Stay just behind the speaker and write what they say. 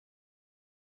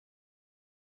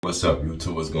What's up,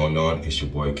 YouTube? What's going on? It's your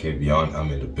boy K Beyond.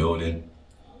 I'm in the building.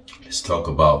 Let's talk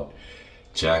about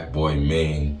Jakkboy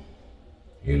Maine.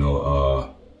 I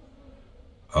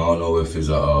don't know if it's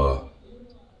a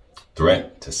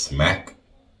threat to smack,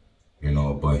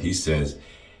 but he says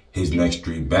his next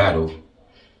street battle,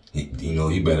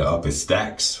 he better up his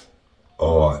stacks,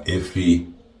 or if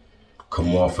he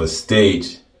come off a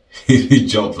stage, if he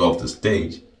jumps off the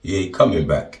stage, he ain't coming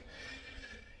back.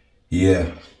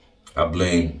 Yeah. I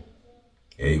blame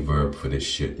A-Verb for this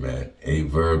shit, man.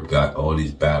 A-Verb got all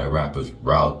these battle rappers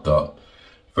riled up.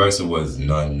 First it was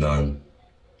None.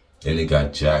 Then it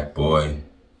got Jakkboy.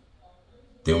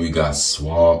 Then we got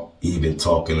Swamp even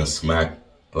talking to Smack.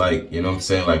 Like, you know what I'm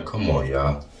saying? Like, come on,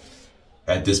 y'all.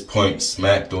 At this point,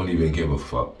 Smack don't even give a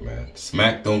fuck, man.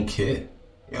 Smack don't care. You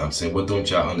know what I'm saying? What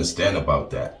don't y'all understand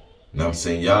about that? You know what I'm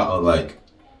saying? Y'all are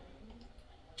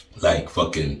like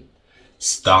fucking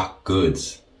stock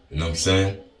goods. You know what I'm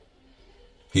saying?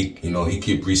 He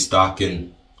keep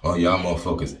restocking on y'all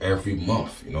motherfuckers every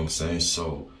month. You know what I'm saying?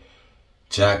 So,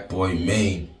 Jakkboy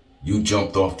Maine, you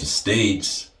jumped off the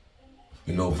stage,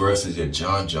 versus your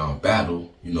John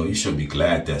battle. You should be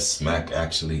glad that Smack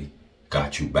actually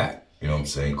got you back. You know what I'm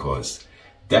saying? Cause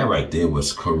that right there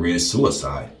was career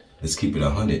suicide. Let's keep it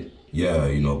 100. Yeah,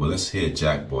 but let's hear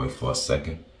Jakkboy for a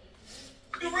second.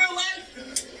 In real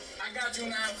life, I got you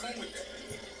and I have fun with that.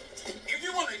 If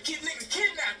you want to get niggas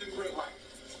kidnapped in real life,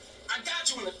 I got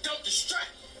you in a dump distract.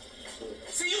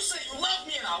 See, you say you love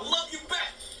me and I love you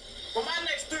back. But my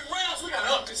next 3 rounds, we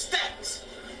gotta up the stats.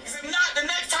 Cause if not, the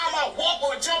next time I walk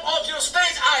or jump off your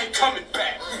stage, I ain't coming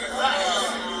back.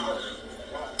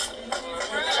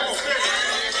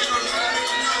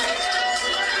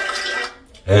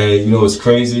 And it's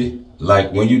crazy?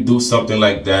 Like when you do something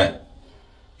like that,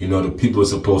 the people are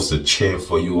supposed to cheer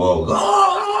for you all. Ah!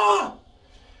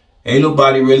 Ain't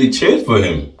nobody really cheered for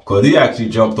him because he actually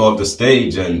jumped off the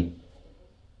stage and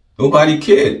nobody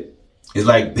cared. It's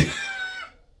like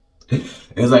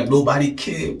nobody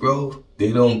cared, bro.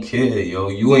 They don't care, yo.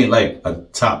 You ain't like a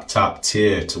top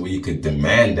tier to where you could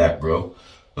demand that, bro.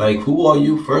 Like, who are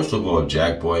you, first of all,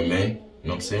 Jakkboy, man? You know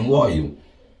what I'm saying? Who are you?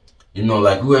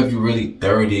 Like, who have you really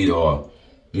 30'd, or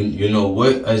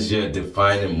what is your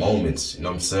defining moments? You know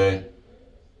what I'm saying?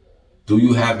 Do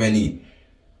you have any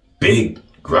big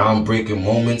groundbreaking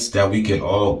moments that we can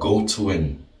all go to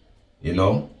and,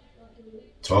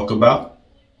 talk about?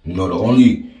 The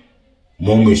only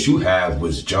moments you have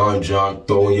was John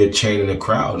throwing your chain in the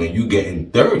crowd and you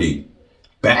getting 30.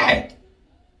 Bad.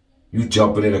 You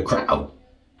jumping in the crowd,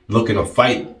 looking to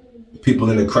fight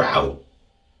people in the crowd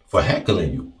for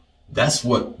heckling you. That's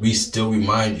what we still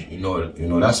remind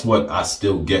you, that's what I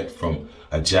still get from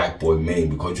a Jakkboy Maine,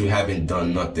 because you haven't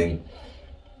done nothing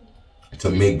to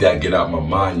make that get out my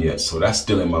mind yet. So that's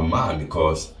still in my mind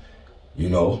because, you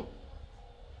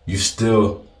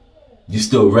still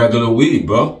regular weed,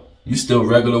 bro. You still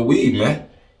regular weed, man.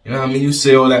 You know what I mean? You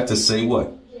say all that to say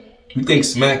what? You think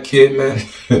Smack kid,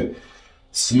 man?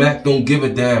 Smack don't give a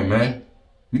damn, man.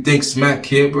 You think Smack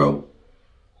kid, bro?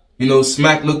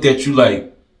 Smack looked at you like,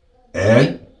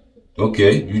 and?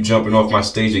 Okay, you jumping off my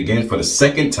stage again for the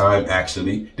second time,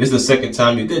 actually. This is the second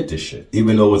time you did this shit,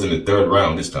 even though it was in the 3rd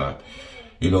round this time.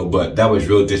 But that was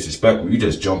real disrespectful. You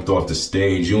just jumped off the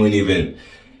stage. You ain't even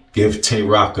give Tay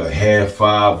Roc a hand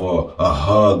 5 or a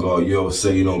hug or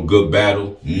say, good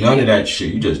battle. None of that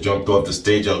shit. You just jumped off the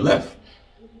stage and left.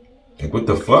 Like, what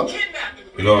the fuck?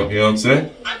 You know what I'm saying?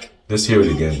 Let's hear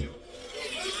it again.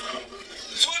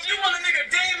 So if you want a nigga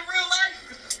dead in real life,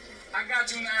 I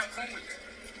got you and I have fun with that.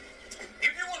 If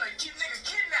you want to get niggas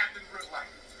kidnapped in real life,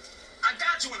 I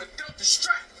got you in a dump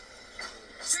distract.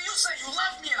 See, you say you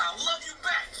love me and I love you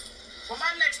back. For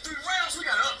my next 3 rounds, we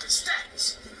gotta up the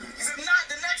stats. Cause if not,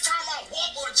 the next time I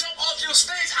walk or jump off your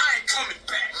stage, I ain't coming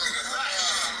back.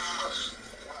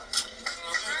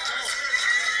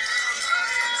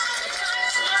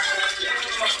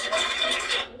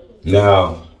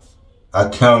 Now, I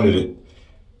counted it.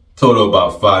 Total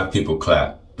about 5 people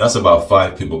clapped. That's about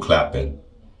 5 people clapping.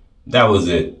 That was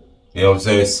it. You know what I'm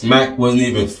saying? Smack wasn't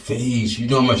even phased. You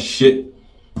know how much shit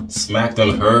Smack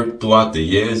done heard throughout the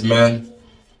years, man?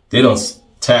 They don't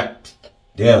tap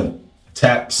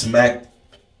Smack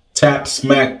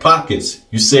pockets.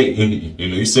 You say,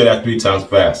 you say that 3 times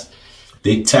fast.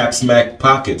 They tap Smack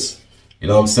pockets. You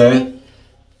know what I'm saying?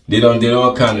 They done did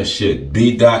all kind of shit.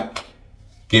 B-Dot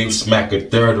gave Smack a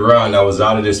 3rd round that was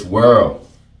out of this world.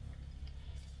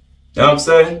 You know what I'm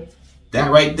saying? That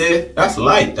right there, that's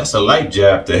light. That's a light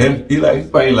jab to him. He's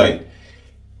probably like,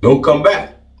 don't come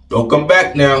back. Don't come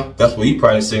back now. That's what he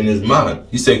probably said in his mind.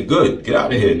 He said, good, get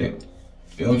out of here, nigga.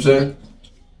 You know what I'm saying?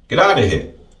 Get out of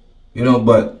here. You know,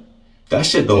 but that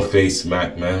shit don't face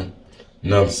Smack, man. You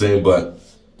know what I'm saying? But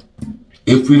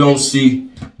if we don't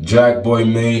see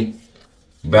Jakkboy Maine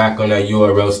back on that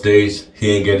URL stage,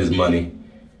 he ain't get his money.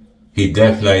 He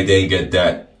definitely didn't get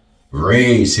that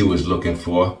raise he was looking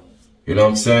for. You know what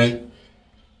I'm saying?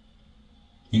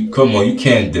 Come on, you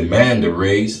can't demand a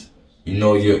raise. You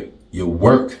know, your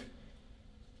work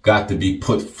got to be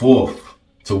put forth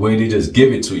to where they just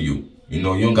give it to you. You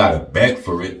know, you don't gotta beg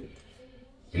for it.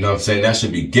 You know what I'm saying? That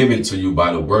should be given to you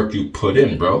by the work you put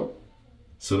in, bro.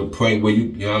 So the point where you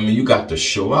know what I mean, you got to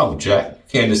show out, Jack.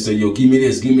 You can't just say, yo, give me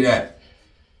this, give me that.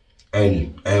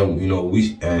 And you know,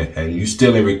 and you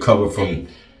still ain't recover from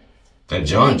that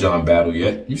John battle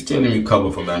yet. You still ain't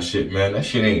recover from that shit, man. That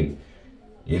shit ain't,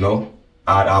 you know,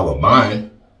 out our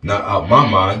mind, not out my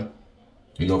mind.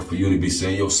 You know, for you to be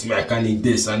saying, yo, Smack, I need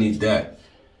this, I need that.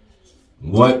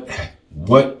 What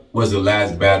was the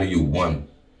last battle you won?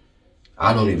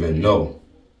 I don't even know.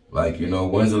 Like, you know,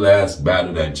 when's the last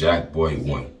battle that Jakkboy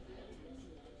won?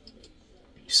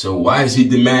 So why is he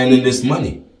demanding this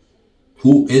money?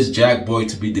 Who is Jakkboy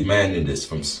to be demanding this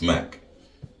from Smack?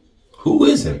 Who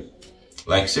is him?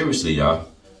 Like, seriously, y'all.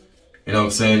 You know what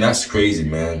I'm saying? That's crazy,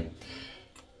 man.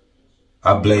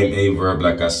 I blame Averb,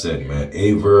 like I said, man.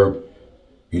 Averb,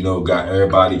 you know, got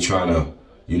everybody trying to,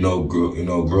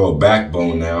 grow a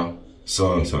backbone now.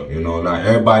 So you know, now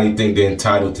everybody think they're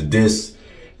entitled to this,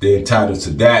 they're entitled to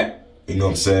that. You know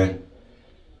what I'm saying?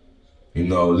 You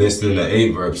know, listening to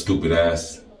Averb, stupid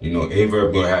ass. You know,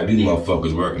 Averb gonna have these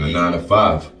motherfuckers working a 9 to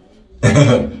 5.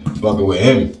 Fucking with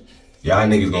him. Y'all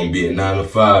niggas gonna be at 9 to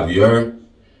 5, you heard?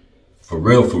 For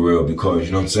real, because,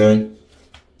 you know what I'm saying?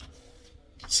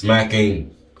 Smack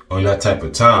ain't on that type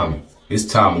of time. His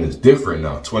timing is different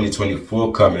now.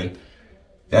 2024 coming.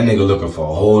 That nigga looking for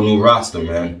a whole new roster,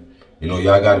 man. You know,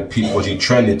 y'all gotta peep what he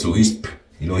trending to.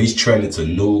 He's trending to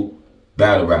new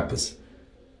battle rappers.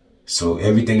 So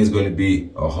everything is gonna be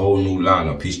a whole new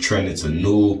lineup. He's trending to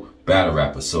new battle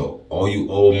rappers. So all you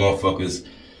old motherfuckers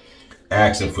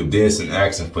asking for this and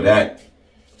asking for that,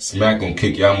 Smack gonna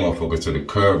kick y'all motherfuckers to the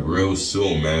curb real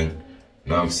soon, man.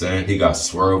 You know what I'm saying? He got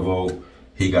Swervo,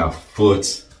 he got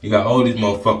Foots, he got all these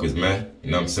motherfuckers, man.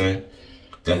 You know what I'm saying?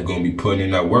 That's gonna be putting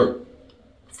in that work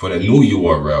for the new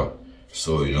URL.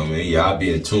 So, you know what I mean? Y'all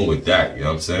be in tune with that, you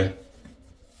know what I'm saying?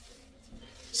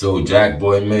 So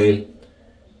Jakkboy Maine,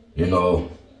 you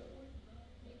know,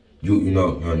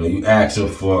 you asking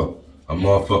for a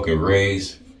motherfucking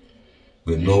raise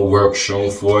with no work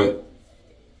shown for it,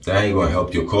 that ain't gonna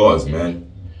help your cause,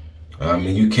 man. I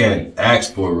mean, you can't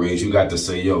ask for a raise. You got to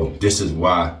say, yo, this is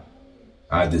why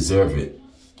I deserve it.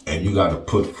 And you got to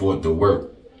put forth the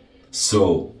work.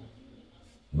 So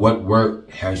what work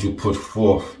has you put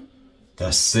forth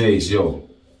that says, yo,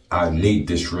 I need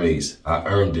this raise, I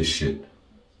earned this shit?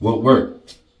 What work?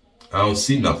 I don't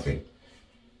see nothing.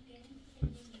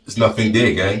 There's nothing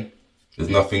there, gang. There's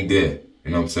nothing there.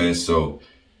 You know what I'm saying? So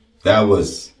that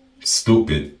was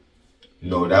stupid. You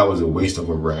know, that was a waste of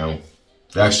a round.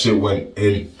 That shit went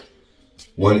in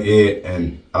one ear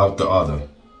and out the other.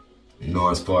 You know,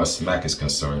 as far as Smack is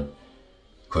concerned.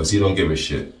 Because he don't give a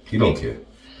shit. He don't care.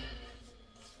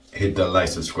 Hit that like,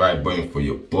 subscribe button for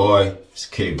your boy. It's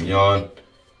Kavion.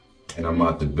 And I'm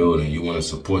out the building. You want to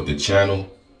support the channel?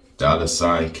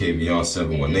 $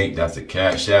 Kavion718. That's the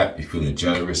Cash App. You're feeling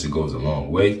generous, it goes a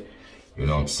long way. You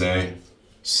know what I'm saying?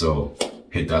 So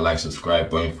hit that like, subscribe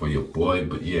button for your boy.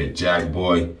 But yeah,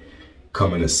 Jakkboy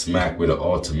coming to Smack with an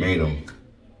ultimatum.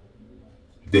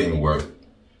 Didn't work.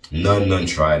 None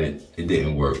tried it. It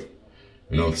didn't work.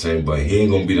 You know what I'm saying? But he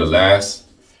ain't gonna be the last.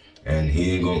 And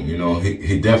he ain't gonna, you know,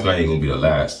 he definitely ain't gonna be the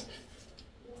last.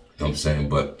 You know what I'm saying?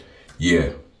 But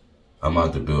yeah, I'm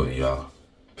out the building, y'all.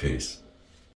 Peace.